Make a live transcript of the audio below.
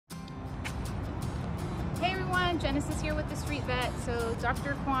and Genesis here with the Street Vet. So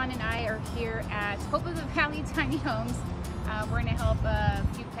Dr. Kwan and I are here at Hope of the Valley Tiny Homes. We're going to help a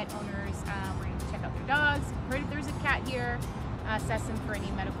few pet owners. We're going to check out their dogs. Heard if there's a cat here, assess them for any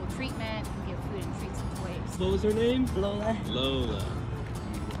medical treatment, and give food and treats and toys. What was her name? Lola. Lola.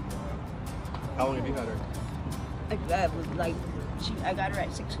 How long have you had her? I got her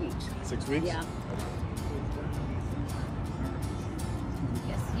at 6 weeks. 6 weeks? Yeah.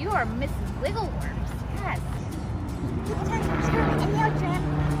 Yes, you are Mrs. Wiggleworms. Yes. We're going to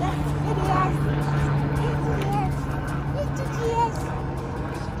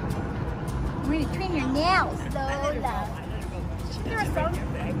trim your nails, Lola. You're so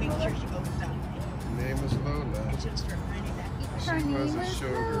Make sure she goes down. Her name is Lola. I should start running that. Her She was name a was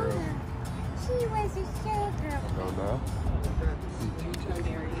showgirl. Lola. She was a showgirl. Lola?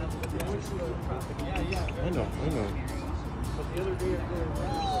 I know.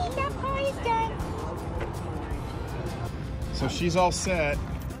 That party's done. So she's all set.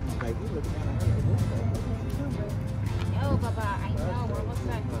 Oh, Baba, I know. We're almost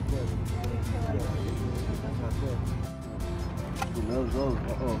done.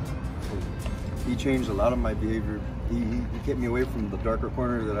 He changed a lot of my behavior. He kept me away from the darker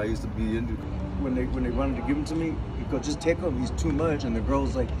corner that I used to be into. When they wanted to give him to me, he'd go, just take him, he's too much. And the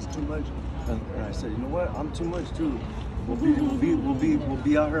girl's like, he's too much. And I said, you know what, I'm too much too. We'll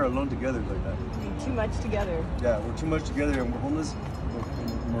be out here alone together like that. Too much together. Yeah, we're too much together and we're homeless.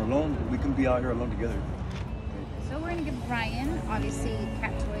 We're alone, but we can be out here alone together. So we're gonna give Brian, obviously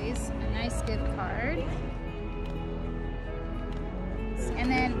cat toys, a nice gift card. And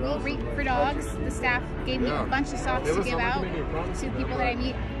then for dogs, the staff gave me a bunch of socks to give out to people that I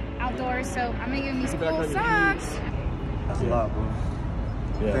meet outdoors. So I'm gonna give them these cool socks. That's a lot, bro.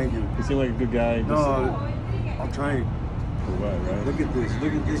 Yeah. Thank you. You seem like a good guy. No, I'm trying. For what, right? Look at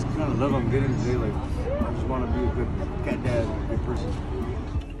this kind of love I'm getting today. Like, I just want to be a good cat dad, a good person.